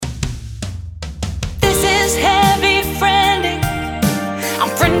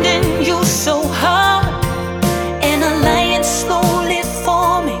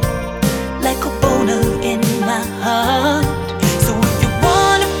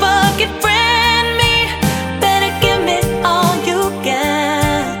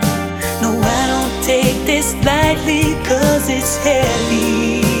It's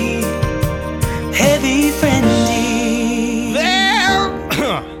heavy, heavy friendly.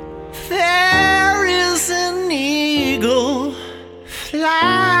 There is an eagle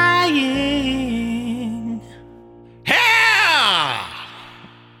flying.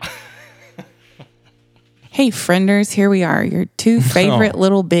 Hey, frienders, here we are, your two favorite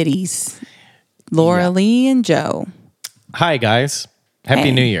little biddies, Laura Lee and Joe. Hi, guys.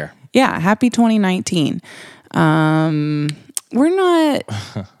 Happy New Year. Yeah, happy 2019. We're not,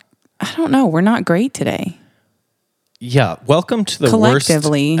 I don't know, we're not great today. Yeah, welcome to the worst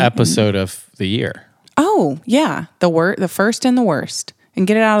episode of the year. Oh, yeah, the first and the worst. And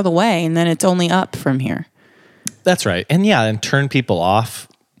get it out of the way, and then it's only up from here. That's right. And turn people off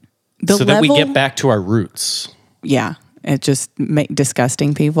that we get back to our roots. Yeah, it just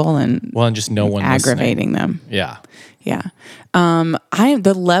disgusting people and just no one aggravating them. Yeah. Yeah.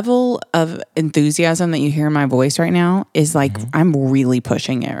 The level of enthusiasm that you hear in my voice right now is like, I'm really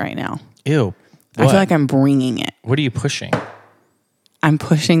pushing it right now. Ew. I feel like I'm bringing it. What are you pushing? I'm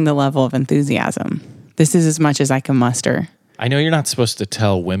pushing the level of enthusiasm. This is as much as I can muster. I know you're not supposed to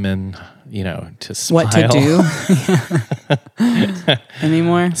tell women, to smile. What to do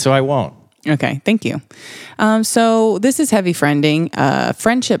anymore. So I won't. Okay, thank you. So this is Heavy Friending, a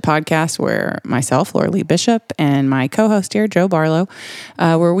friendship podcast where myself, Laura Lee Bishop, and my co-host here, Joe Barlow,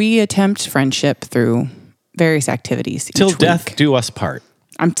 where we attempt friendship through various activities. Till death do us part.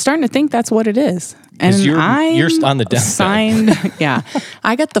 I'm starting to think that's what it is. And you're on the death signed. Yeah,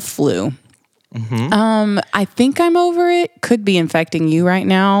 I got the flu. I think I'm over it. Could be infecting you right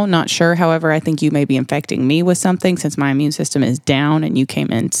now. Not sure. However, I think you may be infecting me with something since my immune system is down and you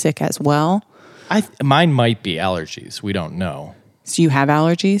came in sick as well. Mine might be allergies. We don't know. So you have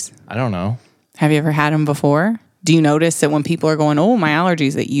allergies? I don't know. Have you ever had them before? Do you notice that when people are going, oh, my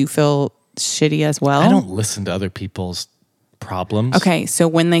allergies, that you feel shitty as well? I don't listen to other people's problems. Okay, so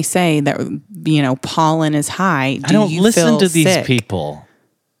when they say that, pollen is high, I don't listen to these sick? people.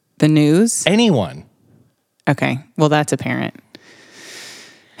 The news? Anyone. Okay, well, that's apparent.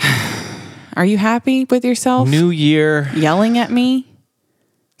 Are you happy with yourself? New year. Yelling at me?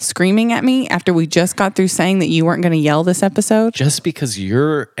 Screaming at me after we just got through saying that you weren't going to yell this episode? Just because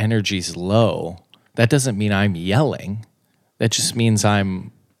your energy's low, that doesn't mean I'm yelling. That just means I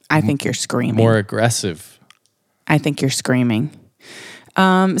think you're screaming. More aggressive. I think you're screaming.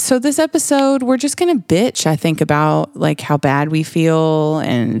 So this episode, we're just going to bitch, I think, about like how bad we feel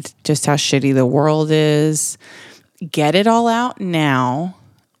and just how shitty the world is. Get it all out now.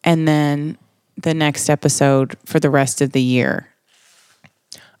 And then the next episode for the rest of the year.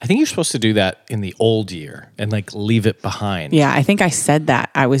 I think you're supposed to do that in the old year and like leave it behind. Yeah, I think I said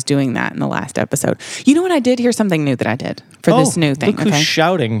that. I was doing that in the last episode. You know what I did? Here's something new that I did for this new thing. Look who's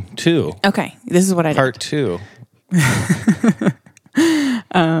shouting too. Okay, this is what I did. Part 2.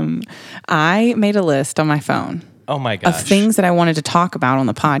 I made a list on my phone. Oh my gosh. Of things that I wanted to talk about on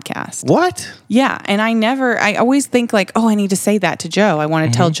the podcast. What? Yeah, and I always think like, oh, I need to say that to Joe. I want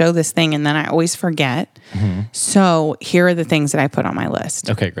to tell Joe this thing, and then I always forget. So here are the things that I put on my list.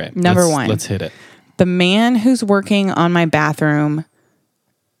 Okay, great. Number 1. Let's hit it. The man who's working on my bathroom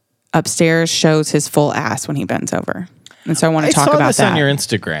upstairs shows his full ass when he bends over. And so I want to talk about that. I saw this on your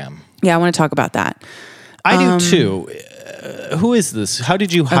Instagram. Yeah, I want to talk about that. I do too. Who is this? How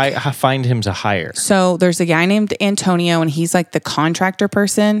did you find him to hire? So there's a guy named Antonio, and he's like the contractor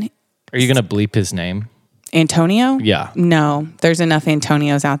person. Are you going to bleep his name? Antonio? Yeah. No, there's enough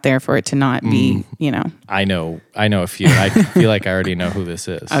Antonios out there for it to not be, I know a few. I feel like I already know who this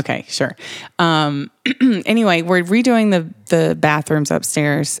is. Okay, sure. Anyway, we're redoing the bathrooms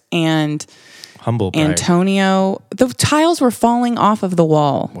upstairs, and humble brag. Antonio, the tiles were falling off of the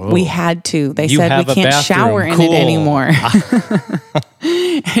wall. Whoa. We had to. They said we can't shower in it anymore.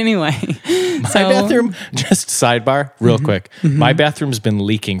 Anyway. My bathroom, just sidebar, real quick. My bathroom's been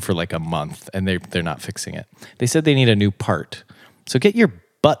leaking for like a month and they're not fixing it. They said they need a new part. So get your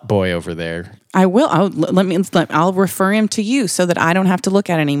butt boy over there. I will. I'll refer him to you so that I don't have to look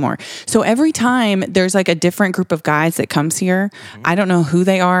at it anymore. So every time there's like a different group of guys that comes here, I don't know who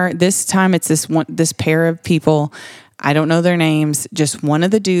they are. This time it's this pair of people. I don't know their names. Just one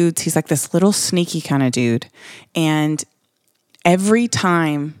of the dudes. He's like this little sneaky kind of dude. And every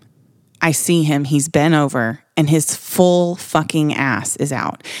time I see him, he's bent over and his full fucking ass is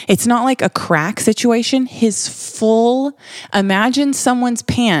out. It's not like a crack situation. His full, imagine someone's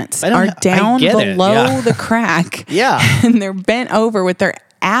pants are down below the crack. Yeah. And they're bent over with their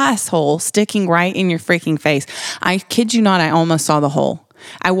asshole sticking right in your freaking face. I kid you not, I almost saw the hole.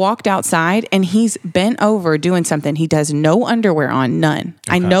 I walked outside and he's bent over doing something. He does no underwear on, none.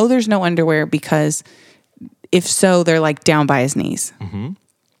 Okay. I know there's no underwear because if so, they're like down by his knees.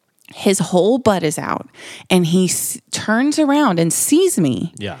 His whole butt is out, and he turns around and sees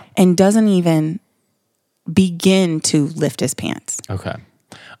me Yeah. and doesn't even begin to lift his pants. Okay.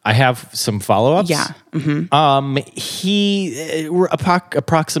 I have some follow-ups. Yeah. He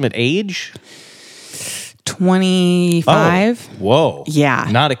approximate age? 25. Oh, whoa. Yeah.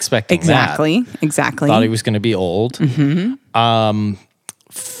 Not expecting Exactly. that. Exactly. Thought he was going to be old.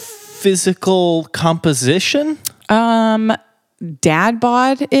 Physical composition? Dad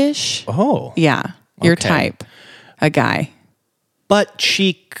bod-ish. Oh. Yeah. Your Okay. type. A guy. Butt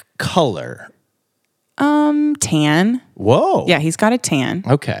cheek color. Tan. Whoa. Yeah, he's got a tan.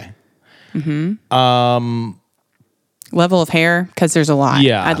 Okay. Level of hair, because there's a lot.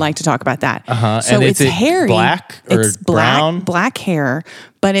 Yeah. I'd like to talk about that. So And it's is it hairy. black or it's brown? black hair,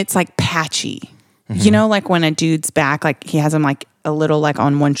 but it's like patchy. Mm-hmm. You know, like when a dude's back, like he has them like a little like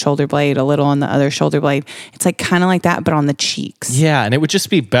on one shoulder blade, a little on the other shoulder blade. It's like kind of like that, but on the cheeks. Yeah, and it would just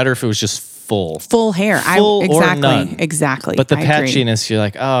be better if it was just full. Full hair. Full or none. Exactly. But the I agree. patchiness, you're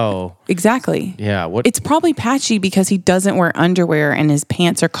like, oh, Exactly. yeah. What? It's probably patchy because he doesn't wear underwear and his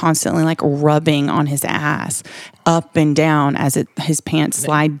pants are constantly like rubbing on his ass up and down as his pants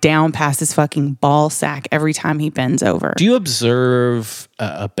slide down past his fucking ball sack every time he bends over. Do you observe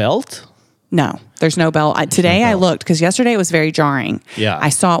a belt? No, there's no belt. Today I looked because yesterday it was very jarring. Yeah. I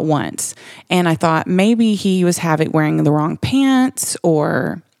saw it once and I thought maybe he was wearing the wrong pants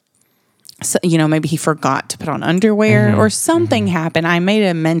or... So, maybe he forgot to put on underwear or something happened. I made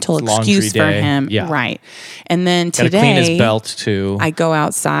a mental Laundry excuse for day. him. Yeah. Right. And then Got to today, clean his belt too. I go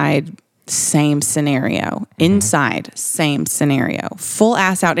outside, same scenario. Inside, same scenario. Full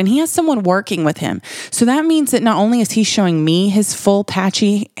ass out. And he has someone working with him. So that means that not only is he showing me his full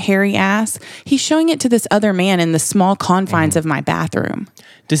patchy, hairy ass, he's showing it to this other man in the small confines of my bathroom.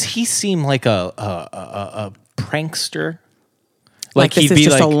 Does he seem like a prankster? Like this is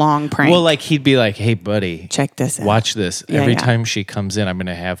just a long prank. Well, like he'd be like, "Hey, buddy, Check this out. watch this. Yeah, Every yeah. time she comes in, I'm going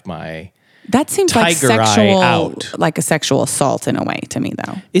to have my." That seems like Tiger eye sexual, out. like a sexual assault in a way to me,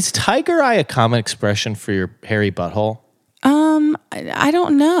 though. Is tiger eye a common expression for your hairy butthole? I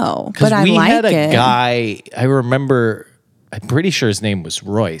don't know, but I we like had a it. guy. I remember. I'm pretty sure his name was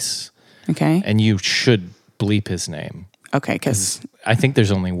Royce, Okay. and you should bleep his name. Okay, because I think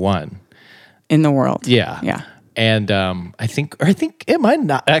there's only one. in the world. Yeah. Yeah. And I think it might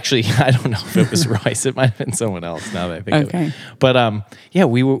not actually. I don't know if it was Royce. It might have been someone else. Now that I think of Okay. it. But yeah,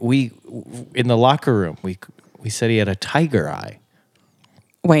 we in the locker room. We said he had a tiger eye.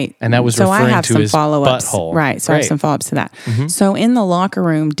 Wait. And that was so I referring have to some his follow-ups. butthole. Right. So I have Great. some follow-ups to that. So in the locker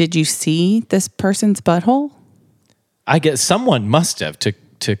room, did you see this person's butthole? I guess someone must have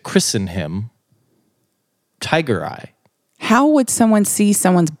to christen him Tiger Eye How would someone see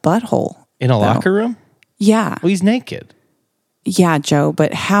someone's butthole? in a though? locker room. Yeah. Well, he's naked. Yeah, Joe,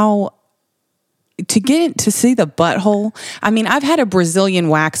 but how to see the butthole? I mean, I've had a Brazilian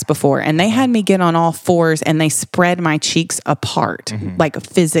wax before and they had me get on all fours and they spread my cheeks apart, like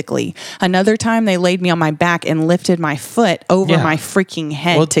physically. Another time they laid me on my back and lifted my foot over Yeah. my freaking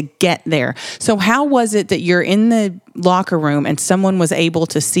head Well- to get there. So how was it that you're in the locker room and someone was able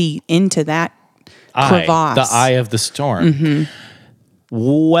to see into that crevasse? The eye of the storm.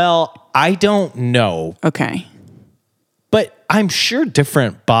 Well, I don't know, Okay. but I'm sure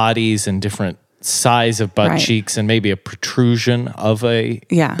different bodies and different size of butt Right. cheeks and maybe a protrusion of a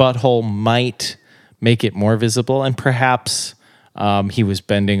Yeah. butthole might make it more visible. And perhaps he was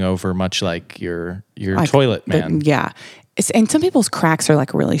bending over, much like your Like toilet man. yeah. And some people's cracks are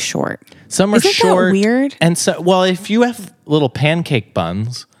like really short. Some are Isn't that short. weird? And so, well, if you have little pancake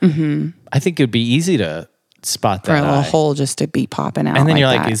buns, I think it'd be easy to spot For that a little eye. hole just to be popping out. And then you're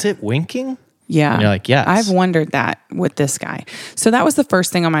like, that. is it winking? Yeah. And you're like, yes. I've wondered that with this guy. So that was the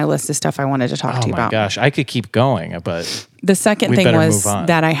first thing on my list of stuff I wanted to talk to Oh you my about. gosh, I could keep going, but The second We thing better was move on.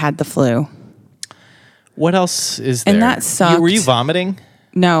 that I had the flu. what else is there? And that sucked. Were you vomiting?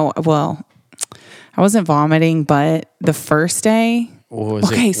 No, well, I wasn't vomiting, but the first day, Or was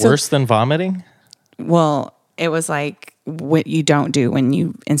Okay, it so- worse than vomiting? well, it was like what you don't do when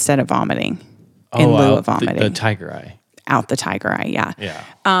you, instead of vomiting, in lieu out of vomiting, The tiger eye. out the tiger eye. Yeah. Yeah.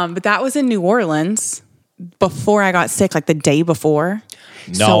 But that was in New Orleans before I got sick, like the day before.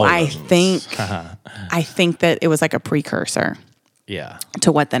 So I think that it was like a precursor Yeah.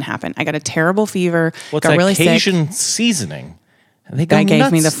 to what then happened. I got a terrible fever, What's got that really sick. Cajun seasoning? And they go That gave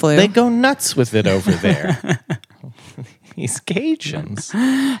nuts. me the flu. They go nuts with it over there. These Cajuns.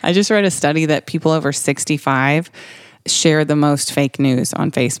 I just read a study that people over 65 share the most fake news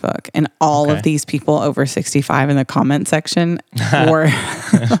on Facebook. And all Okay. of these people over 65 in the comment section were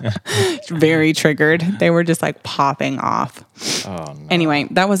very triggered. They were just like popping off. Oh, no. Anyway,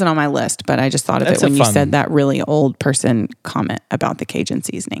 that wasn't on my list, but I just thought of That's it when a you fun- said that really old person comment about the Cajun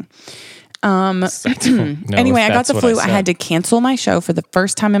seasoning. No, Anyway, if I got that's the what flu. I said. had to cancel my show for the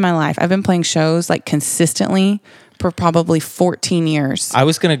first time in my life. I've been playing shows like consistently for probably 14 years. I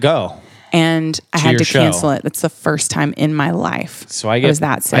was going to go. And I To had your to show. cancel it. That's the first time in my life. So I was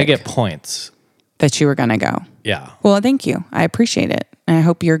that sick I get points. that you were going to go. Yeah. Well, thank you. I appreciate it. And I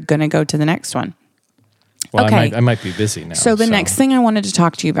hope you're going to go to the next one. Well, Okay. I might be busy now. So the next thing I wanted to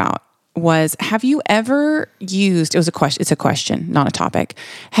talk to you about was, have you ever used, it's a question, not a topic.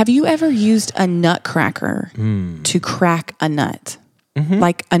 Have you ever used a nutcracker to crack a nut?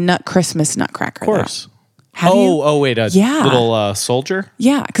 Like a Christmas nutcracker? Of course. Have you? Oh, wait. A Yeah. little soldier?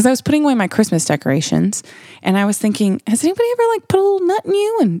 Yeah, because I was putting away my Christmas decorations and I was thinking, has anybody ever like put a little nut in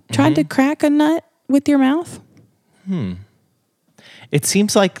you and tried to crack a nut with your mouth? It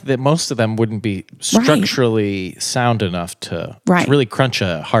seems like that most of them wouldn't be structurally sound enough to really crunch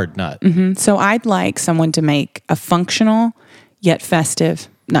a hard nut. So I'd like someone to make a functional yet festive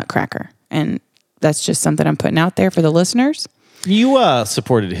nutcracker. And that's just something I'm putting out there for the listeners. You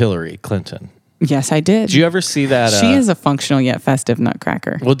supported Hillary Clinton. Yes, I did. Did you ever see that? She is a functional yet festive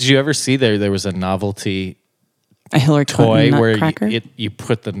nutcracker. Well, did you ever see there was a novelty A Hillary toy Clinton where nutcracker? you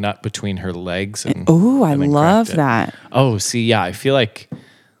put the nut between her legs? And Ooh, I and then love cracked it? that. Oh, see, yeah, I feel like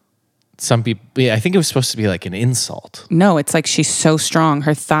some people, I think it was supposed to be like an insult. No, it's like she's so strong.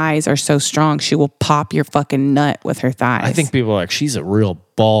 Her thighs are so strong. She will pop your fucking nut with her thighs. I think people are like, she's a real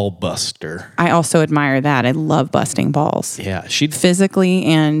ball buster. I also admire that. I love busting balls. Yeah, she'd Physically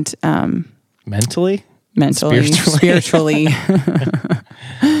and mentally. mentally, spiritually.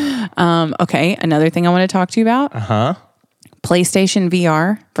 Okay, another thing I want to talk to you about. PlayStation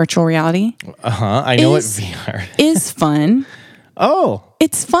VR, virtual reality, I know Is- what VR. is fun. Oh,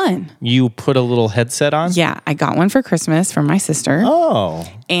 It's fun. you put a little headset on? Yeah, I got one for Christmas from my sister. Oh,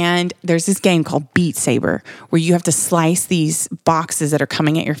 And there's this game called Beat Saber where you have to slice these boxes that are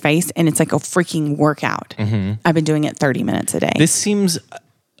coming at your face, and it's like a freaking workout. I've been doing it 30 minutes a day. this seems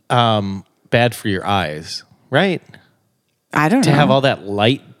bad for your eyes, right? I don't To know. have all that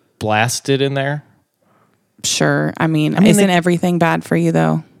light blasted in there? Sure. I mean mean, isn't they- everything bad for you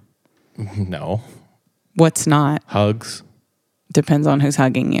though? No. What's not? Hugs? Depends on who's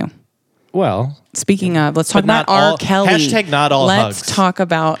hugging you. Well, Speaking of, let's talk But not about R. all- Kelly. hashtag not all Let's hugs. talk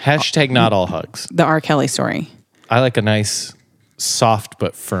about hashtag not all hugs. the R. Kelly story. I like a nice, soft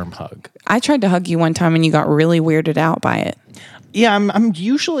but firm hug. I tried to hug you one time and you got really weirded out by it. Yeah, I'm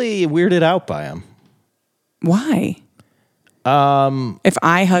usually weirded out by him. Why? If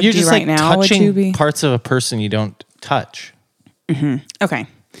I hugged You're you just right like now, would touching you be? parts of a person you don't touch. Okay.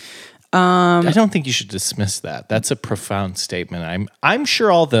 I don't think you should dismiss that. That's a profound statement. I'm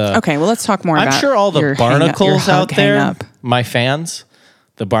sure all the Okay, well, let's talk more about I'm sure all the your barnacles hang up, out there, hang up. my fans,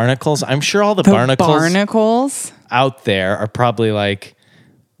 the barnacles. I'm sure all the, The barnacles barnacles? out there are probably like,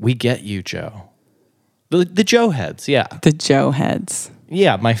 "We get you, Joe." The Joe heads, yeah, The Joe heads.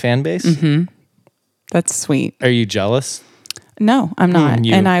 yeah. My fan base. That's sweet. Are you jealous? No, I'm not.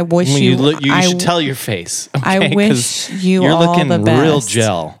 You- and I wish when you. you should tell your face. I okay? 'Cause wish you you're all looking the best. real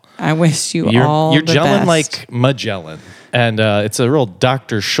gel. I wish you You're all the gelling best. like Magellan, and it's a real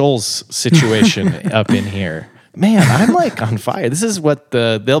Dr. Scholl's situation up in here. Man, I'm like on fire. This is what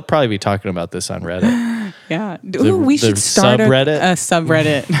they'll probably be talking about this on Reddit. Yeah. Ooh, we the should start subreddit? a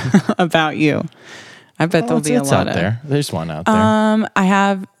subreddit about you. I bet there'll be a It's lot out of. there. There's one out there. I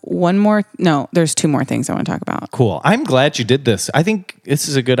have one more. No, there's two more things I want to talk about. Cool. I'm glad you did this. I think this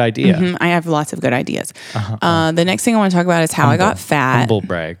is a good idea. I have lots of good ideas. The next thing I want to talk about is how I got fat. Humble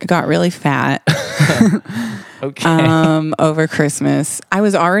brag. I got really fat Okay. over Christmas. I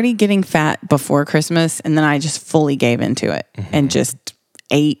was already getting fat before Christmas, and then I just fully gave into it and just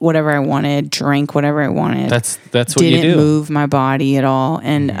ate whatever I wanted, drank whatever I wanted. That's what didn't you do. move my body at all.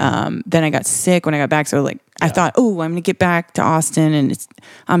 And then I got sick when I got back. So like I thought, oh, I'm gonna get back to Austin, and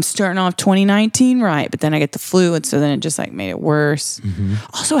I'm starting off 2019 right. But then I get the flu, and so then it just like made it worse.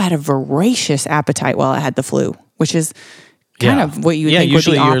 Also, I had a voracious appetite while I had the flu, which is kind Yeah. of what you would Yeah, think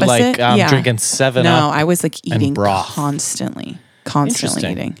usually would be you're opposite. like, drinking 7 No, Up I was like and eating broth. constantly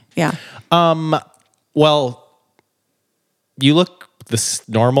Interesting. eating. Yeah. Well, you look this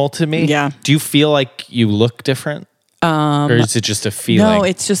normal to me. Yeah. Do you feel like you look different? Or is it just a feeling? No,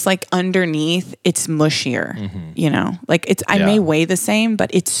 it's just like underneath, it's mushier. You know, like it's. I Yeah. may weigh the same,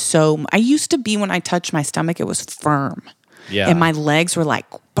 but it's so. I used to be when I touched my stomach, it was firm. Yeah. And my legs were like,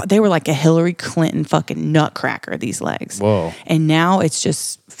 they were like a Hillary Clinton fucking nutcracker, these legs. Whoa. And now it's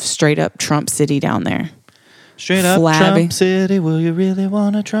just straight up Trump City down there. Straight up Flabby. Trump City, will you really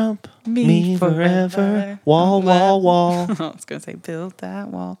want to Trump me forever? Wall, wall, wall. I was going to say, build that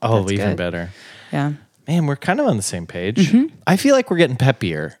wall. Oh, That's even good. better. Yeah. Man, we're kind of on the same page. I feel like we're getting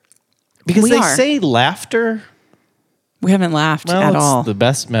peppier. Because We they are. say laughter, We haven't laughed well, at it's all. the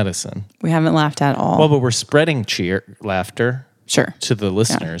best medicine. We haven't laughed at all. Well, but we're spreading laughter sure. to the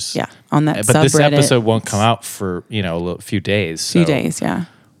listeners. Yeah. On that But this subreddit. episode won't come out for, a few days. Few so days, yeah.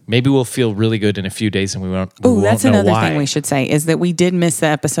 Maybe we'll feel really good in a few days and we won't. Oh, that's know another why. thing we should say is that we did miss the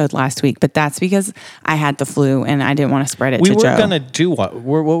episode last week, but that's because I had the flu and I didn't want to spread it We to were Joe. gonna do what?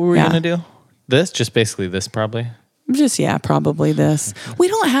 What were we Yeah. gonna do? This, just basically this, probably. Just, yeah, probably this. We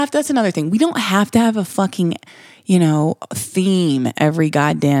don't have, that's another thing. We don't have to have a fucking, theme every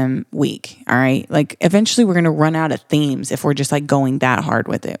goddamn week. All right. Like eventually we're going to run out of themes if we're just like going that hard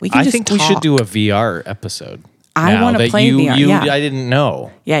with it. We can I just think we should talk. do a VR episode. I now wanna that play VR, yeah. I didn't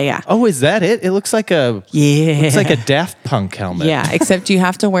know. Yeah. Oh, is that it? It looks like a Daft Punk helmet. Yeah. Except you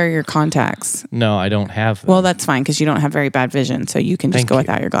have to wear your contacts. No, I don't have them. Well, that's fine because you don't have very bad vision. So you can just Thank go you.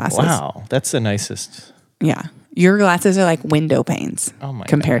 without your glasses. Wow, that's the nicest. Yeah. Your glasses are like window panes Oh my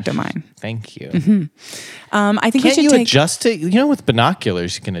compared to gosh. mine. Thank you. I think Can't we you should take. adjust it? With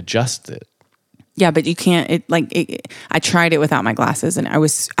binoculars, you can adjust it. Yeah, but you can't. I tried it without my glasses, and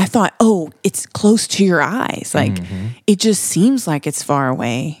I thought, oh, it's close to your eyes. Like it just seems like it's far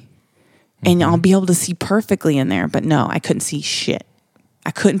away, and I'll be able to see perfectly in there. But no, I couldn't see shit.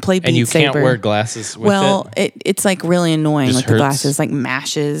 I couldn't play Beat And you Saber. can't wear glasses with it? It's like really annoying Just with the hurts? glasses, like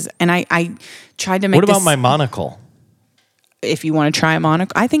mashes. And I tried to make. What about this- my monocle? If you want to try a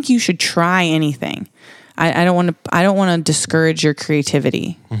monocle, I think you should try anything. I don't want to discourage your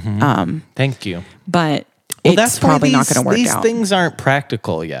creativity, Thank you. but Well, it's that's why probably not going to work these out. things aren't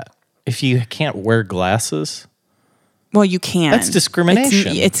practical yet. If you can't wear glasses, Well, you can. That's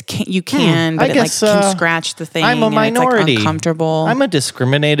discrimination. You can, but I it guess, can scratch the thing. I'm a and it's, like, minority. uncomfortable. I'm a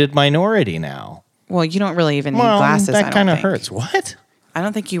discriminated minority now. Well, you don't really even need Well, glasses. I that don't kind of think. hurts. What? I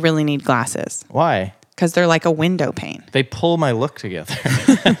don't think you really need glasses Why? because they're like a window pane. They pull my look together.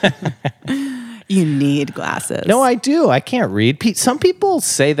 You need glasses. No, I do. I can't read. Some people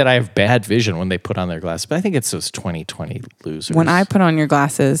say that I have bad vision when they put on their glasses, but I think it's those 20/20 losers. When I put on your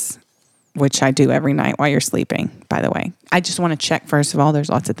glasses, which I do every night while you're sleeping, by the way, I just want to check, first of all, there's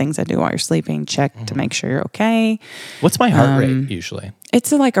lots of things I do while you're sleeping. Check to make sure you're okay. What's my heart rate usually?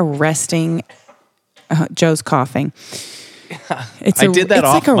 It's like a resting, Joe's coughing. It's I did that it's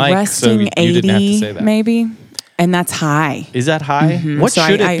off like a mic, so resting you 80, didn't have to say that. maybe. And that's high. Is that high? What Mm-hmm. So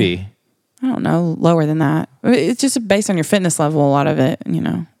should I it be? I don't know, lower than that. It's just based on your fitness level, a lot of it,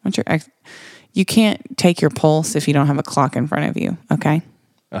 Once you can't take your pulse if you don't have a clock in front of you, okay?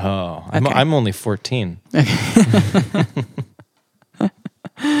 Oh, Okay. I'm only 14.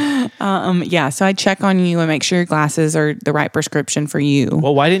 Yeah, so I check on you and make sure your glasses are the right prescription for you.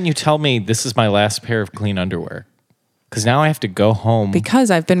 Well, why didn't you tell me this is my last pair of clean underwear? Because now I have to go home.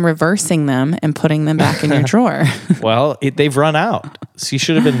 Because I've been reversing them and putting them back in your drawer. Well, they've run out. So you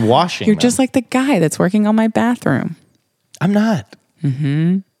should have been washing You're them. just like the guy that's working on my bathroom. I'm not.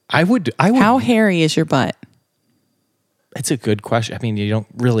 Mm-hmm. I would. How hairy is your butt? It's a good question. I mean, you don't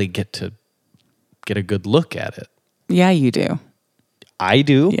really get to get a good look at it. Yeah, you do. I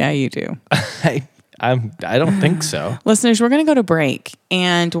do. Yeah, you do. I don't think so. Listeners, we're going to go to break.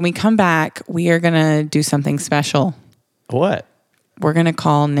 And when we come back, we are going to do something special. What? We're going to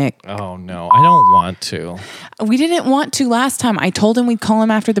call Nick. Oh, no. I don't want to. We didn't want to last time. I told him we'd call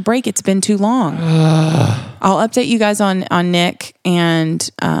him after the break. It's been too long. I'll update you guys on Nick and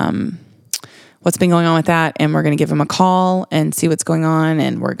what's been going on with that. And we're going to give him a call and see what's going on.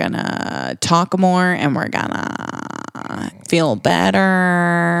 And we're going to talk more and we're going to feel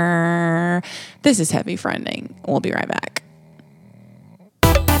better. This is Heavy Friending. We'll be right back.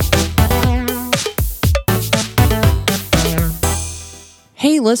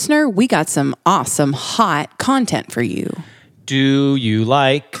 Hey, listener, we got some awesome, hot content for you. Do you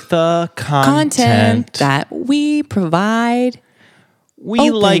like the Content that we provide. We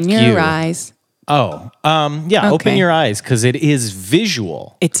Open like your you. eyes. Oh, yeah. Open Okay. your eyes because it is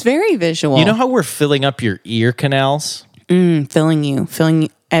visual. It's very visual. You know how we're filling up your ear canals? filling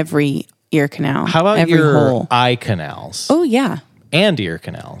every ear canal. How about every your hole? eye canals Oh yeah. and ear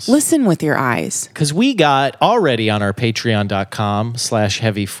canals? Listen with your eyes. Because we got already on our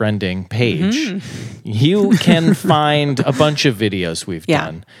patreon.com/heavyfriending page. Mm-hmm. You can find a bunch of videos we've Yeah.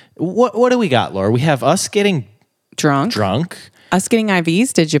 done. What do we got, Laura? We have us getting Drunk. drunk. Us getting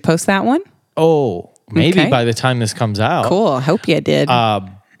IVs. Did you post that one? Oh, maybe Okay. by the time this comes out. Cool. I hope you did.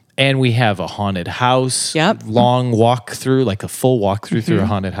 And we have a haunted house. Yep. Long walkthrough, like a full walkthrough through a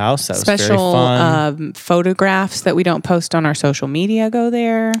haunted house. That was very Special fun. photographs that we don't post on our social media go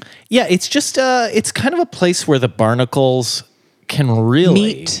there. Yeah, it's just it's kind of a place where the barnacles can really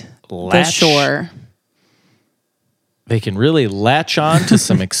Meet the shore. They can really latch on to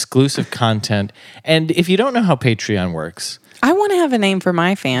some exclusive content. And if you don't know how Patreon works, I want to have a name for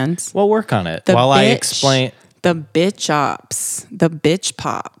my fans. we'll work on it The while I bitch- explain. The bitch ops. The bitch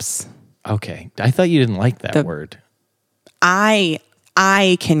pops. Okay, I thought you didn't like that word. I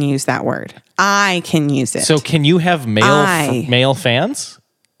can use that word. I can use it. So can you have I- male fans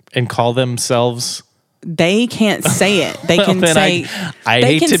and call themselves? they can't say it. They can then say. I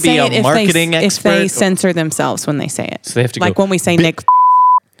they hate can to be say a it if marketing If they expert. censor themselves when they say it. So they have to like go, when we say Nick.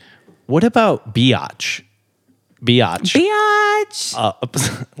 What about biatch? Biatch. Biatch.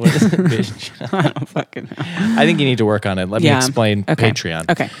 What is it? Bitch? I don't fucking know. I think you need to work on it. Let me Yeah. explain Okay.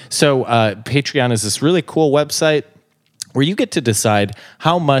 Patreon. Okay. So Patreon is this really cool website where you get to decide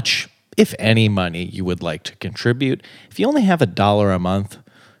how much, if any, money you would like to contribute. If you only have $1 a month,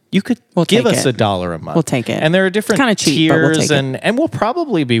 you could We'll give take us it. $1 a month. We'll take it. And there are different It's kinda cheap, but we'll tiers, take it. and we'll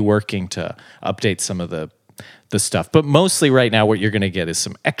probably be working to update some of the stuff. But mostly right now, what you're going to get is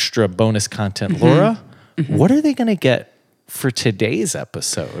some extra bonus content. Mm-hmm. Laura, what are they going to get for today's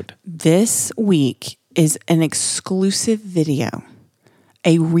episode? This week is an exclusive video,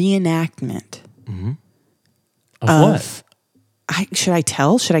 a reenactment Of what? should I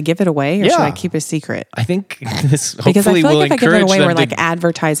tell? Should I give it away or should Yeah. I keep it a secret? I think this Because I hopefully feel will like if I give encourage it away, them we're to. like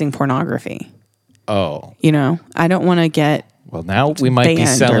advertising pornography. Oh, You know, I don't want to get well, now we might be banned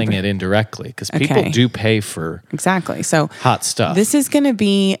or- selling it indirectly because people Okay. do pay for exactly. So hot stuff. this is going to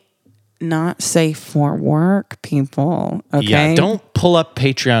be not safe for work, people. Okay. Yeah, don't pull up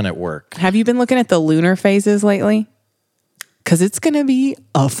Patreon at work. Have you been looking at the lunar phases lately? Because it's going to be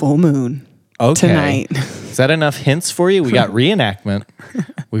a full moon tonight. Is that enough hints for you? We got reenactment,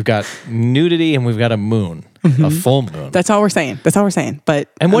 we've got nudity, and we've got a moon, a full moon. That's all we're saying. That's all we're saying. But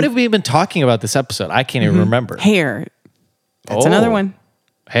And what have we been talking about this episode? I can't even remember. hair. That's Oh. another one.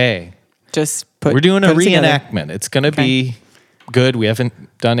 Hey, Just put. we're doing a put it together. reenactment. It's going to be good. We haven't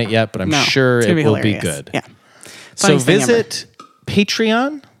done it yet, but I'm No, sure it's it gonna be will be hilarious. good. Yeah. So Funniest thing ever. visit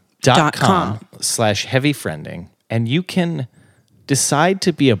patreon.com/heavyfriending and you can decide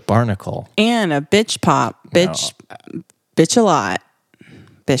to be a barnacle. And a bitch pop. Bitch a lot.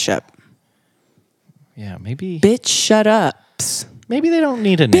 Bishop. Yeah, maybe Shut ups. maybe they don't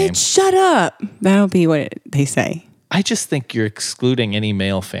need a name. Bitch, shut up. That'll be what they say. I just think you're excluding any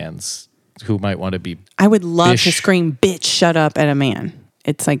male fans who might want to be I would love to Bish. scream bitch shut up at a man.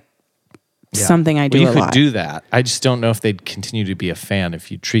 It's like something I do Well, you a could lot. do that. I just don't know if they'd continue to be a fan if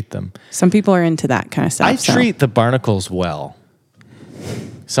you treat them. Some people are into that kind of stuff. I so. treat the barnacles well.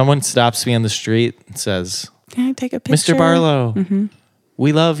 Someone stops me on the street and says, Can I take a picture? Mr. Barlow,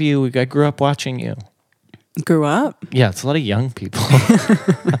 we love you. I grew up watching you. Grew up. Yeah, it's a lot of young people.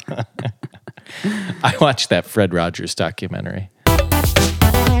 I watched that Fred Rogers documentary.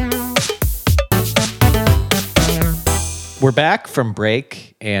 We're back from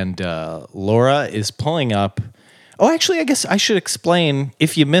break, and Laura is pulling up. Oh, actually, I guess I should explain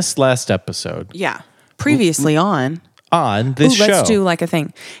if you missed last episode Yeah. Previously on. on this show. Let's do like a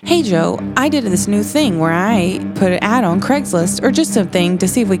thing. Hey, Joe, I did this new thing where I put an ad on Craigslist or just a thing to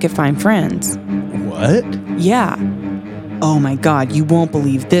see if we could find friends. What? Yeah. Oh my God, you won't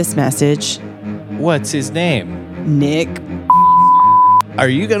believe this message. What's his name? Nick. Are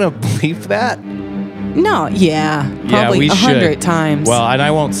you going to believe that? No, yeah. Yeah, Probably we 100 should. times. Well, and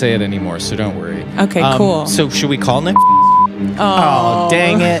I won't say it anymore, so don't worry. Okay, cool. So should we call Nick? oh,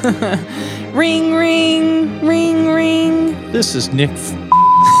 Dang it. ring, ring, ring, ring. This is Nick.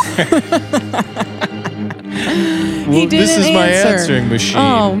 He didn't this is my answer. answering machine.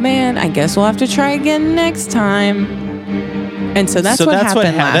 Oh man, I guess we'll have to try again next time. And so that's what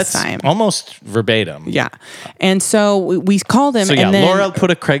happened last that's time. almost verbatim. Yeah. And so we called him So yeah, and then Laura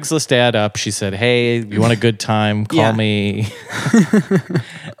put a Craigslist ad up. She said, "Hey, you want a good time? Call Yeah. me."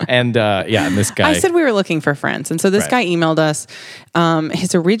 and and this guy. I said we were looking for friends. And so this Right. guy emailed us.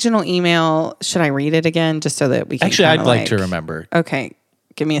 His original email, should I read it again just so that we can Actually, kinda I'd like to remember. Okay.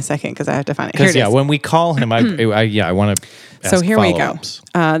 Give me a second because I have to find it. Here Because it is. when we call him, I want to. So here we go.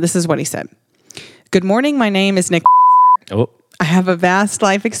 This is what he said. Good morning. My name is Nick. Oh, I have a vast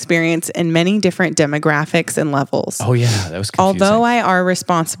life experience in many different demographics and levels. oh yeah, that was confusing. Although I are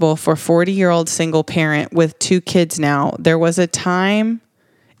responsible for 40-year-old single parent with 2 kids now, there was a time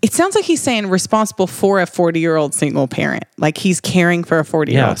It sounds like he's saying responsible for a 40-year-old single parent. Like he's caring for a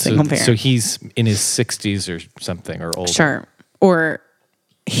 40-year-old single parent. So he's in his 60s or something or older. Sure. Or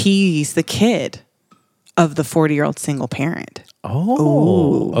he's the kid of the 40-year-old single parent.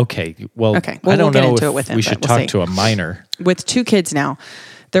 Oh, okay. Well, Okay. I don't get know into if it with him, we but should we'll talk see. to a minor. With 2 kids now.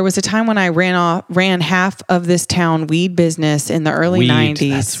 There was a time when I ran half of this town weed business in the early Weed,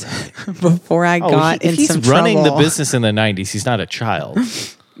 90s before I got in he's some running trouble. the business in the 90s. He's not a child.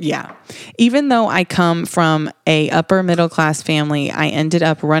 Yeah. Even though I come from a upper middle class family, I ended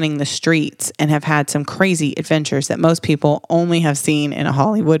up running the streets and have had some crazy adventures that most people only have seen in a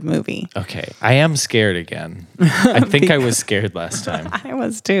Hollywood movie. Okay. I am scared again. I think I was scared last time. I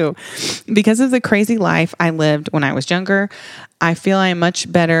was too. Because of the crazy life I lived when I was younger, I feel I am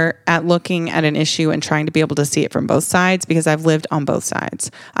much better at looking at an issue and trying to be able to see it from both sides because I've lived on both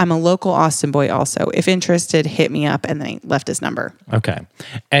sides. I'm a local Austin boy also. If interested, hit me up, and then he left his number. Okay.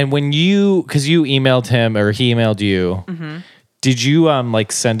 And when because you emailed him or he emailed you, did you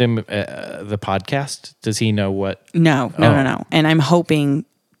like send him the podcast? Does he know what? No. And I'm hoping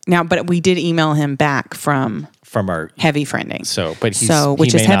now, but we did email him back from our Heavy Friending. He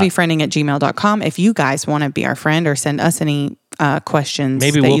Which is may not. heavyfriending@gmail.com. If you guys want to be our friend or send us any questions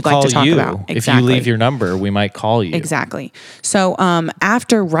Maybe that we'll you'd like call to talk you. about. If you leave your number, we might call you. Exactly. So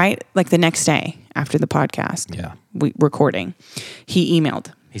after the next day after the podcast recording, he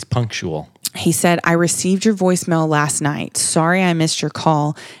emailed. He's punctual. He said, I received your voicemail last night. Sorry I missed your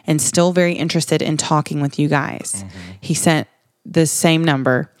call and still very interested in talking with you guys. He sent the same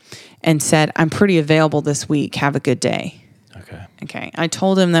number and said, I'm pretty available this week. Have a good day. Okay. I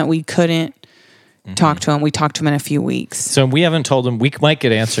told him that we couldn't talk to him. We talked to him in a few weeks. So we haven't told him. We might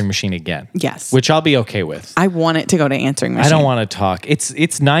get answering machine again. Yes. Which I'll be okay with. I want it to go to answering machine. I don't want to talk. It's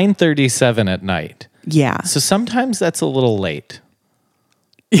 9:37 at night. Yeah. So sometimes that's a little late.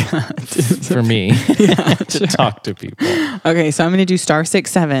 Yeah. For me to talk to people. Okay. So I'm going to do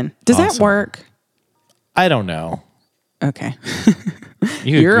 *67. Does that Awesome. work? I don't know. Okay. You could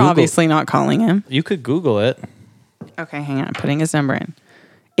You're Google- obviously not calling him. You could Google it. Okay, hang on. I'm putting his number in.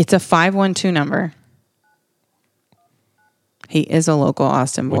 It's a 512 number. He is a local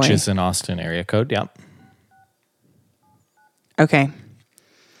Austin boy. Which is an Austin area code. Yep. Okay.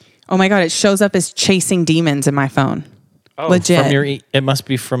 Oh my God, it shows up as chasing demons in my phone. Oh, Legit. From it must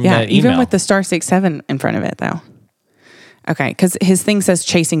be from Yeah, the email. even with the *67 in front of it though. Okay, because his thing says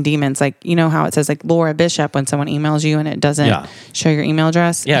chasing demons. Like, you know how it says like Laura Bishop when someone emails you and it doesn't show your email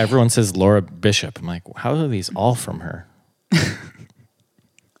address? Yeah, everyone says Laura Bishop. I'm like, how are these all from her?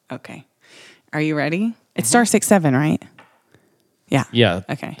 Okay. Are you ready? It's *67, right? Yeah. Yeah.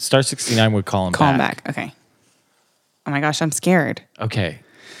 Okay. *69 would call him Call him back. Okay. Oh my gosh, I'm scared. Okay.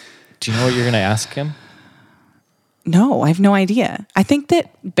 Do you know what you're going to ask him? No, I have no idea. I think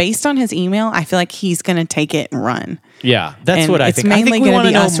that based on his email, I feel like he's going to take it and run. Yeah, that's And what I it's think. I mainly think we gonna want to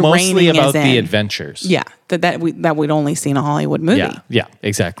be know us mostly reining about us the in. adventures. Yeah, that we'd only see in a Hollywood movie. Yeah,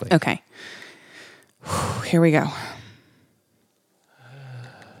 exactly. Okay. Whew, here we go.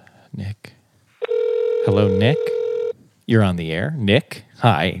 Nick. Hello, Nick. You're on the air. Nick.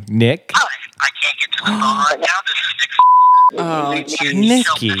 Hi, Nick. Hi, I can't get to the phone right now. This is Nick. Oh, Leave me a geez.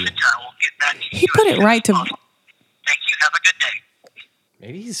 cell Nicky. message. I will get back to He you put as it soon right as to- possible. Thank you. Have a good day.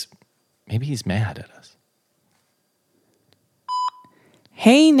 Maybe he's mad at us.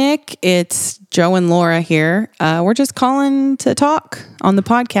 Hey, Nick, it's Joe and Laura here. We're just calling to talk on the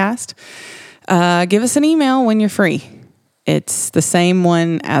podcast. Give us an email when you're free. It's the same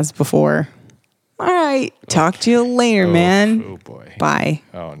one as before. All right. Talk to you later, man. Oh boy. Bye.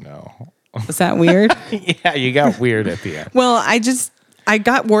 Oh no. Was that weird? Yeah, you got weird at the end. Well, I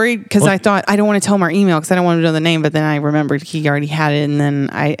got worried because I thought I don't want to tell him our email because I don't want to know the name. But then I remembered he already had it, and then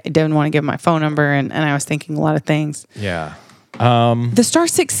I didn't want to give him my phone number, and I was thinking a lot of things. Yeah. The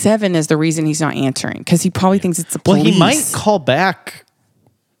 *67 is the reason he's not answering because he probably thinks it's the Well, police. he might call back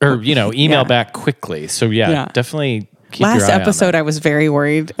or email Yeah. back quickly. So yeah. Definitely keep your Last eye on episode, that. I was very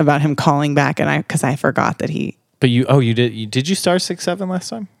worried about him calling back, and because I forgot that he. But you did you star 6-7 last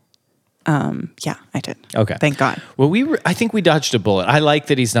time? Yeah, I did. Okay. Thank God. Well, I think we dodged a bullet. I like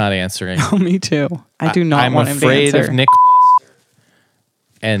that he's not answering. Oh, me too. I do not I'm want him to afraid answer. of Nick.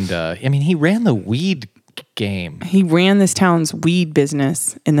 And I mean, he ran the weed game. He ran this town's weed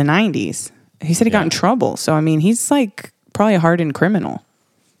business in the '90s. He said he got in trouble. So I mean, he's like probably a hardened criminal.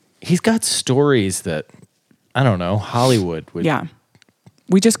 He's got stories that I don't know Hollywood would. Yeah.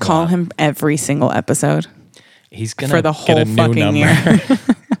 We just call him every single episode He's gonna for the get whole a new fucking number. year.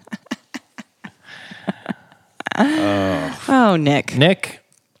 Oh, Nick. Nick,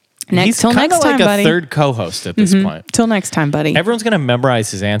 He's till kind next of like time, buddy. a third co-host at this point. Till next time, buddy. Everyone's going to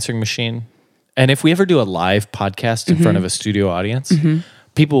memorize his answering machine. And if we ever do a live podcast in front of a studio audience,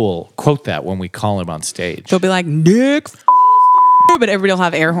 people will quote that when we call him on stage. They'll be like, Nick, but everybody will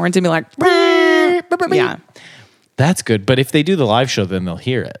have air horns and be like, yeah. That's good. But if they do the live show, then they'll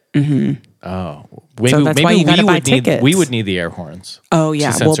hear it. Oh. So that's why you gotta buy tickets. We would need the air horns. Oh,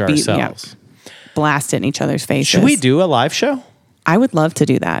 yeah. To censor ourselves. Blast it in each other's faces. Should we do a live show? I would love to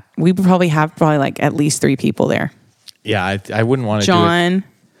do that. We would probably have like at least 3 people there. Yeah, I wouldn't want to do it. John,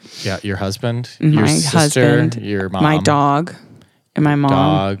 Yeah, your husband, your my sister, husband, your mom, my dog, and my mom.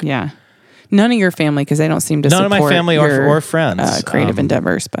 Dog. Yeah. None of your family, because they don't seem to None support of my family your, or friends. creative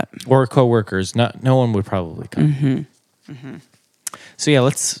endeavors. But or coworkers. No one would probably come. So yeah,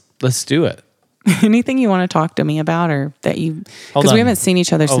 let's do it. anything you want to talk to me about, or that you, Hold because on. we haven't seen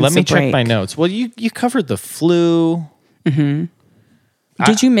each other since let me the break. check my notes. Well, you covered the flu.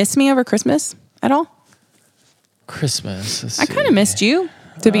 Did you miss me over Christmas at all? Christmas. I kind of missed you,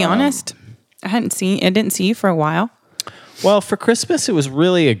 to be honest. I didn't see you for a while. Well, for Christmas, it was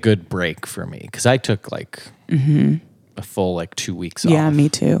really a good break for me because I took like a full 2 weeks off. Yeah, me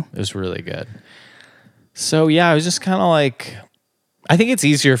too. It was really good. So yeah, I was just kind of like, I think it's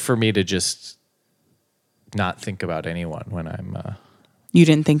easier for me to just not think about anyone when I'm. You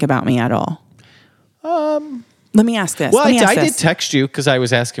didn't think about me at all. Let me ask this. Well, Let me ask I did this. text you because I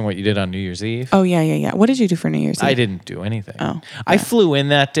was asking what you did on New Year's Eve. Oh yeah. What did you do for New Year's Eve? I didn't do anything. Oh, I flew in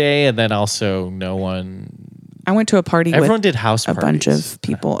that day, and then also no one. I went to a party Everyone with did house a parties. bunch of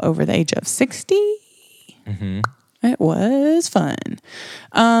people over the age of 60. It was fun.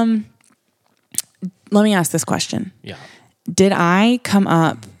 Let me ask this question. Yeah. Did I come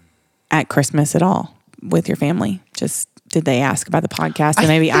up at Christmas at all with your family? Just did they ask about the podcast and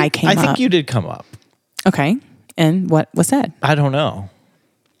maybe I came up? I think you did come up. Okay. And what was said? I don't know,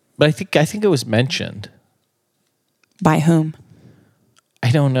 but I think it was mentioned. By whom?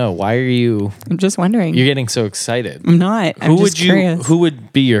 I don't know. Why are you? I'm just wondering. You're getting so excited. I'm not. I'm just curious. Who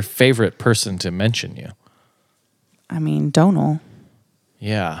would be your favorite person to mention you? I mean, Donal.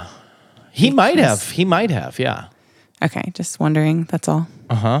 Yeah, he might have. He might have. Yeah. Okay, just wondering. That's all.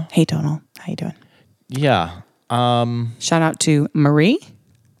 Hey, Donal. How you doing? Yeah. Shout out to Marie.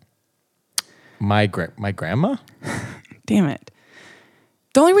 My grandma. Damn it.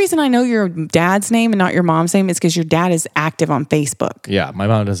 The only reason I know your dad's name and not your mom's name is because your dad is active on Facebook. Yeah, my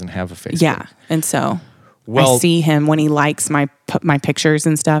mom doesn't have a Facebook. Yeah, and so Well- I see him when he likes my pictures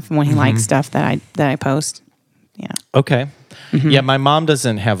and stuff, and when he likes stuff that I post. Yeah. Okay. Yeah, my mom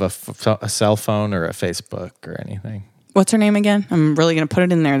doesn't have a cell phone or a Facebook or anything. What's her name again? I'm really gonna put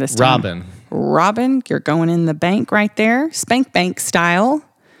it in there this time. Robin, you're going in the bank right there, Spank Bank style.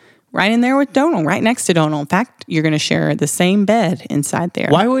 Right in there with Donal, right next to Donal. In fact, you're going to share the same bed inside there.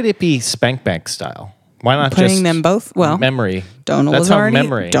 Why would it be Spank Bank style? Why not Putting just them both? Well, memory? Donal That's was how already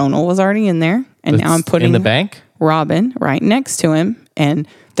memory. Donal was already in there, and now I'm putting in the bank. Robin right next to him, and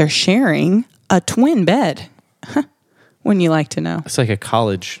they're sharing a twin bed. Wouldn't you like to know? It's like a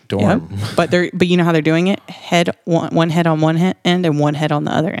college Yep. dorm. But you know how they're doing it? One head on one end and one head on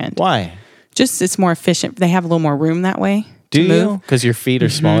the other end. Why? Just it's more efficient. They have a little more room that way. Do to you? move. Because your feet are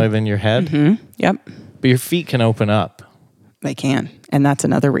smaller than your head. Yep. But your feet can open up. They can. And that's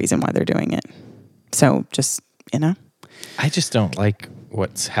another reason why they're doing it. So just, I just don't like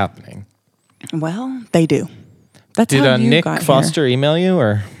what's happening. well, they do. That's Did how you Nick got Foster email you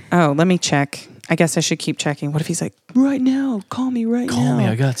or here. Oh, let me check. I guess I should keep checking. What if he's like, right now, call me right now. call me?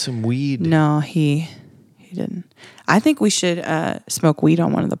 I got some weed. No, he didn't. I think we should smoke weed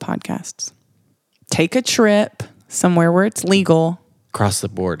on one of the podcasts. Take a trip somewhere where it's legal. Cross the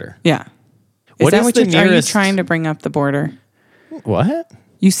border. Yeah. What is the are you nearest- trying to bring up the border? What?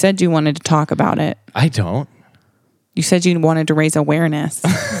 You said you wanted to talk about it. I don't. You said you wanted to raise awareness.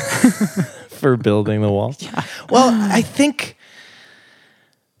 For building the wall. Yeah. Well, I think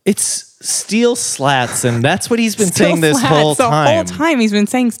it's steel slats, and that's what he's been saying this whole time. The whole time he's been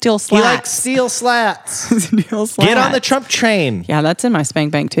saying steel He slats. likes steel slats. Steel slats. Get on the Trump train. Yeah, that's in my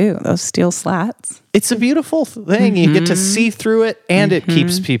Spank Bank too. Those steel slats. It's a beautiful thing. You get to see through it, and it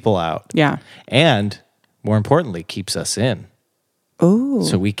keeps people out. Yeah. And more importantly, keeps us in. Ooh.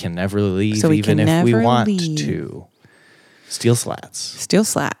 So we can never leave, So we even can if we never want leave. to. Steel slats. Steel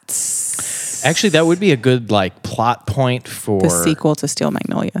slats. Actually, that would be a good plot point for The sequel to Steel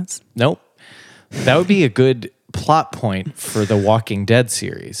Magnolias. Nope. That would be a good plot point for the Walking Dead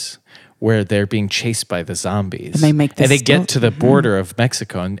series, where they're being chased by the zombies. And they make this and they steel- get to the border of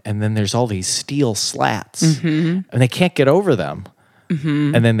Mexico, and then there's all these steel slats, and they can't get over them,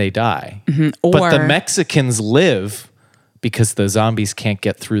 and then they die. But the Or- Mexicans live because the zombies can't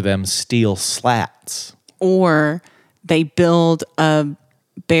get through them steel slats. Or they build a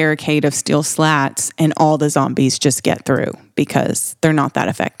barricade of steel slats and all the zombies just get through because they're not that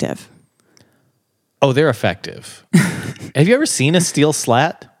effective. Oh, they're effective. Have you ever seen a steel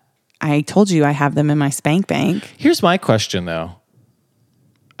slat? I told you I have them in my spank bank. Here's my question, though.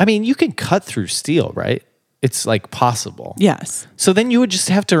 I mean, you can cut through steel, right? It's like possible. Yes. So then you would just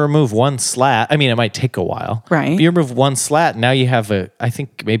have to remove one slat. I mean, it might take a while. Right. But you remove one slat, now you have I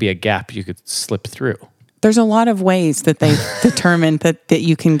think maybe a gap you could slip through. There's a lot of ways that they determined that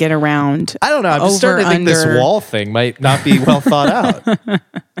you can get around. I don't know. I'm just starting to think this wall thing might not be well thought out.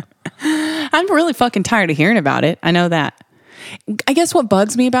 I'm really fucking tired of hearing about it. I know that. I guess what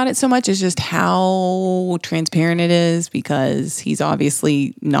bugs me about it so much is just how transparent it is, because he's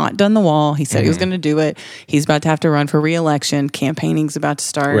obviously not done the wall. He said he was going to do it. He's about to have to run for re-election. Campaigning's about to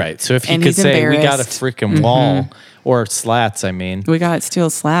start. Right. So if he and could he's say, we got a embarrassed. freaking wall or slats, I mean. We got steel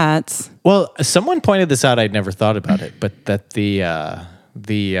slats. Well, someone pointed this out. I'd never thought about it, but that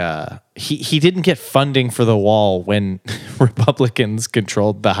he didn't get funding for the wall when Republicans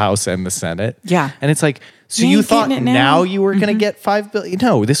controlled the House and the Senate. Yeah. And it's like, so Yeah, you he's thought getting it now now? you were going to get $5 billion?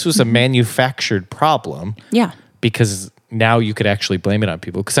 No, this was a manufactured problem. Yeah. Because now you could actually blame it on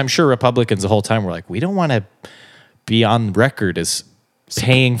people. Because I'm sure Republicans the whole time were like, we don't want to be on record as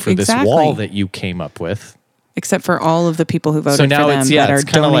paying for Exactly. this wall that you came up with. Except for all of the people who voted So now for them it's- yeah, that are it's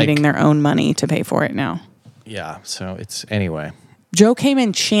kinda donating like- their own money to pay for it now. Yeah. So it's anyway. Joe came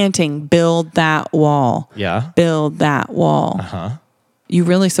in chanting, build that wall. Yeah. Build that wall. You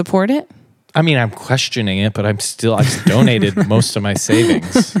really support it? I mean, I'm questioning it, but I've donated most of my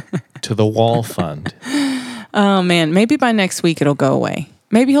savings to the wall fund. Oh man, maybe by next week it'll go away.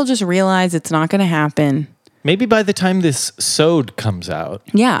 Maybe he'll just realize it's not going to happen. Maybe by the time this sewed comes out.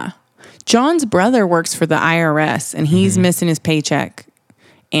 Yeah. John's brother works for the IRS and he's missing his paycheck.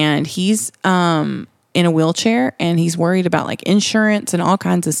 And he's in a wheelchair and he's worried about like insurance and all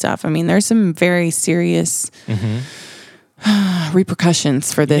kinds of stuff. I mean, there's some very serious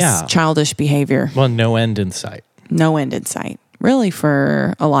repercussions for this Yeah. childish behavior. Well, no end in sight. No end in sight. Really,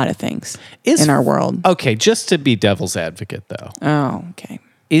 for a lot of things Is- in our world. Okay, just to be devil's advocate, though, Oh, okay.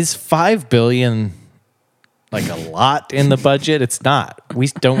 is $5 billion like a lot in the budget? It's not. We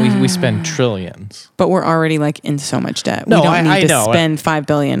spend trillions. But we're already like in so much debt. No, we don't I need to know. spend $5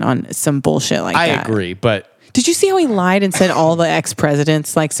 billion on some bullshit like I that. agree, but Did you see how he lied and said all the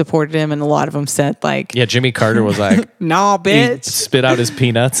ex-presidents like supported him, and a lot of them said like, yeah, Jimmy Carter was like, "Nah, he bitch." spit out his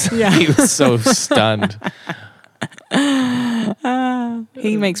peanuts. Yeah. He was so stunned.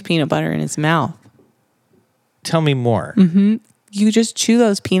 He makes peanut butter in his mouth. Tell me more. You just chew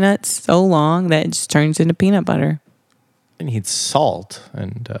those peanuts so long that it just turns into peanut butter. It needs salt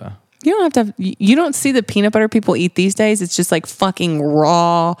and You don't have to. You don't see the peanut butter people eat these days. It's just like fucking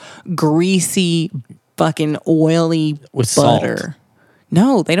raw, greasy, fucking oily With butter. salt.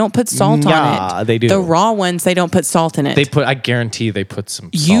 No, they don't put salt on Nah, it. they do. The raw ones, they don't put salt in it. I guarantee they put some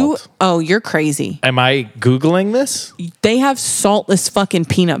you. salt. Oh, you're crazy. Am I Googling this? They have saltless fucking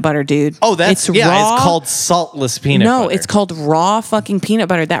peanut butter, dude. Oh, it's raw. it's called saltless peanut No, butter. it's called raw fucking peanut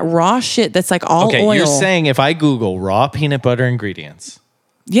butter. That raw shit that's like all Okay, oil. you're saying if I Google raw peanut butter ingredients,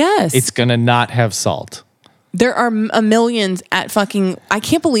 yes. it's gonna not have salt. There are a millions at fucking. I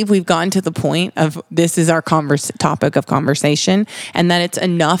can't believe we've gotten to the point of this is our topic of conversation, and that it's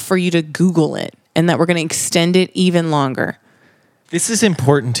enough for you to Google it, and that we're going to extend it even longer. This is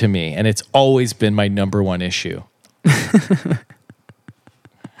important to me, and it's always been my number one issue.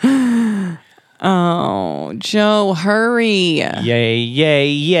 Oh, Joe, hurry! Yay, yay,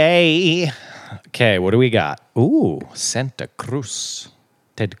 yay. Okay, what do we got? Ooh, Santa Cruz.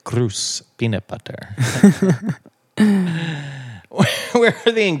 Ted Cruz peanut butter. Where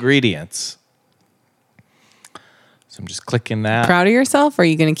are the ingredients? So I'm just clicking that. Proud of yourself? Are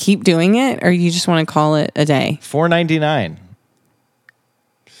you going to keep doing it, or you just want to call it a day? $4.99.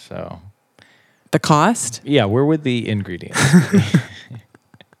 So, The cost? yeah, where would the ingredients be?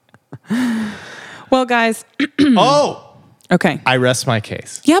 Well, guys. Oh, Okay. I rest my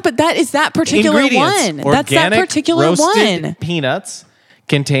case. Yeah, but that is that particular Ingredients. one. That's that Organic particular roasted one. peanuts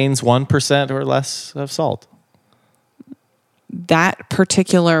contains 1% or less of salt. That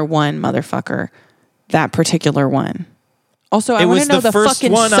particular one, motherfucker. That particular one. Also, I It want was to know the the first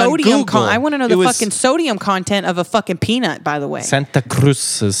fucking one on sodium. Google. I want to know It the was- fucking sodium content of a fucking peanut. By the way, Santa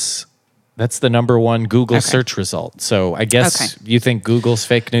Cruz's. That's the number one Google Okay. search result. So I guess Okay. you think Google's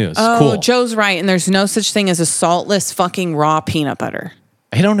fake news. oh, Cool. Joe's right, and there's no such thing as a saltless fucking raw peanut butter.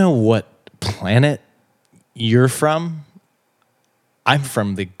 I don't know what planet you're from. I'm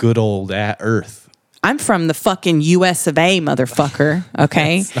from the good old Earth. I'm from the fucking US of A, motherfucker.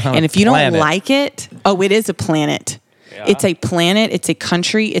 Okay. And if you don't planet. like it, it is a planet. Yeah. It's a planet. It's a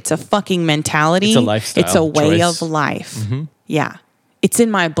country. It's a fucking mentality. It's a lifestyle It's a way choice. of life. Yeah. It's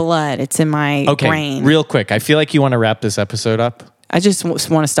in my blood. It's in my Okay, brain. real quick. I feel like you want to wrap this episode up. I just want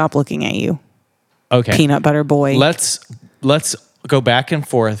to stop looking at you, Okay. peanut butter boy. Let's go back and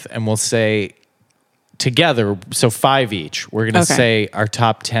forth, and we'll say together. So 5 each. We're gonna Okay. say our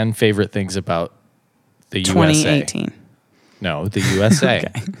top 10 favorite things about the USA. 2018. No, the USA.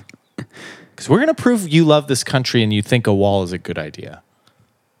 Because we're gonna prove you love this country and you think a wall is a good idea.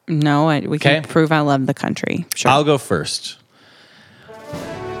 No, we can Okay. prove I love the country. Sure. I'll go first.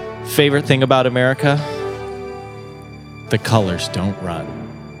 Favorite thing about America? The colors don't run.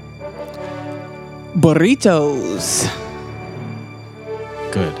 Burritos.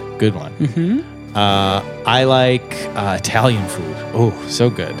 Good one. I like Italian food. Oh, so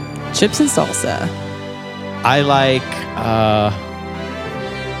good. Chips and salsa. I like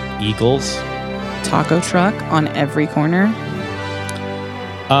Eagles. Taco truck on every corner.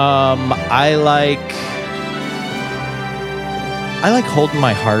 I like holding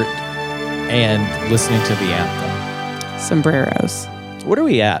my heart and listening to the anthem. Sombreros. What are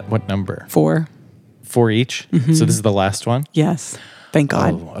we at? What number? 4. 4 each? So this is the last one? Yes. Thank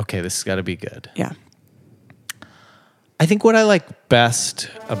God. Oh, okay. This has got to be good. Yeah. I think what I like best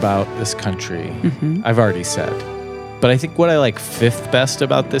about this country, I've already said, but I think what I like 5th best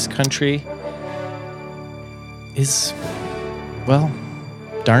about this country is, well,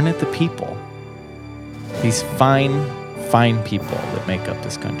 darn it, the people. These fine people that make up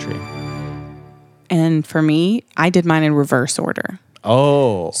this country. And for me, I did mine in reverse order.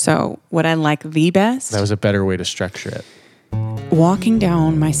 Oh, So what I like the best, that was a better way to structure it. walking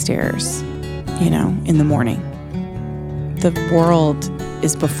down my stairs, in the morning. The world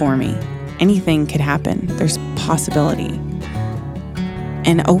is before me. Anything could happen. There's possibility.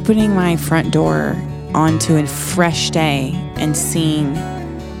 And opening my front door onto a fresh day and seeing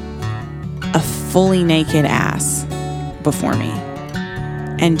a fully naked ass before me.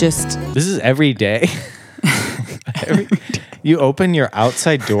 And just This is every day. You open your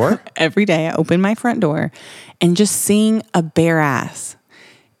outside door? every day I open my front door and just seeing a bare ass.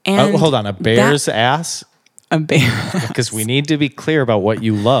 And Oh, hold on. A bear's ass? a bare Because we need to be clear about what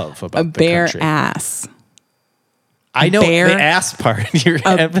you love about a the bare country. ass. I know bear- the ass part. You're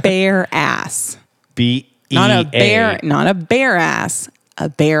A bare ass. B-E-A. Not a bare ass. A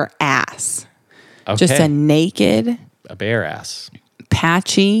bare ass. Okay. Just a naked, a bare ass.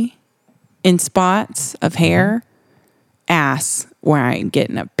 patchy, in spots of hair ass where I'm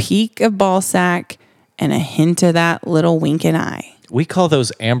getting a peak of ball sack and a hint of that little winking eye. We call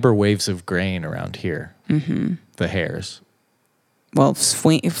those amber waves of grain around here. Mm-hmm. The hairs. Well,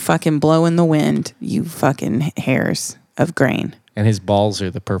 fucking blow in the wind, you fucking hairs of grain. And his balls are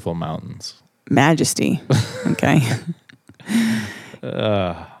the purple mountains. Majesty. Okay.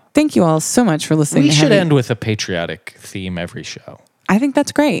 Thank you all so much for listening. We to should Heavy. end with a patriotic theme every show. I think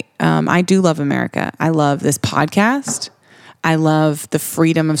that's great. I do love America. I love this podcast. I love the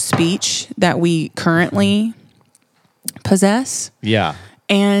freedom of speech that we currently possess. Yeah.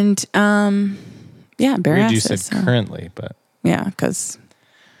 And yeah, bare Weird you asses. said currently, but Yeah, because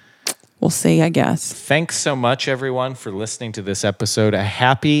we'll see, I guess. thanks so much, everyone, for listening to this episode. A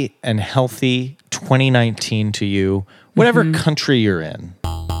happy and healthy 2019 to you, whatever country you're in.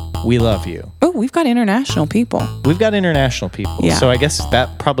 We love you. Oh, we've got international people. We've got international people, Yeah. so I guess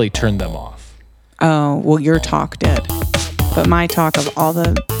that probably turned them off. Oh, well, your talk did. But my talk of all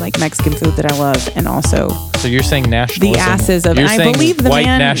the Mexican food that I love, and also So you're saying nationalism? the asses of, You're and I saying believe the white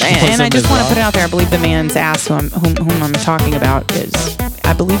man, nationalism and I just is want to wrong? put it out there, I believe the man's ass whom I'm talking about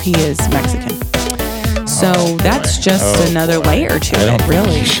I believe he is Mexican. So that's just another layer to I don't it, think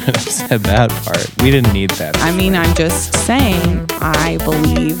really. you should have said that part. We didn't need that. I mean, I'm just saying, I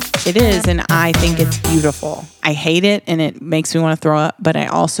believe it is, and I think it's beautiful. I hate it, and it makes me want to throw up, but I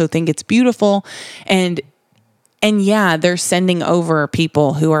also think it's beautiful. And yeah, they're sending over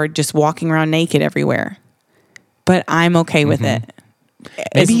people who are just walking around naked everywhere. But I'm okay with it.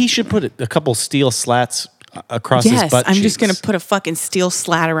 Maybe he should put a couple steel slats across his Yes, butt I'm cheeks. just going to put a fucking steel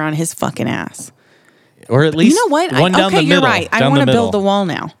slat around his fucking ass. Or at least You know what? one down Okay, the middle. you're right. I down want to the build the middle. wall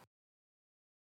now.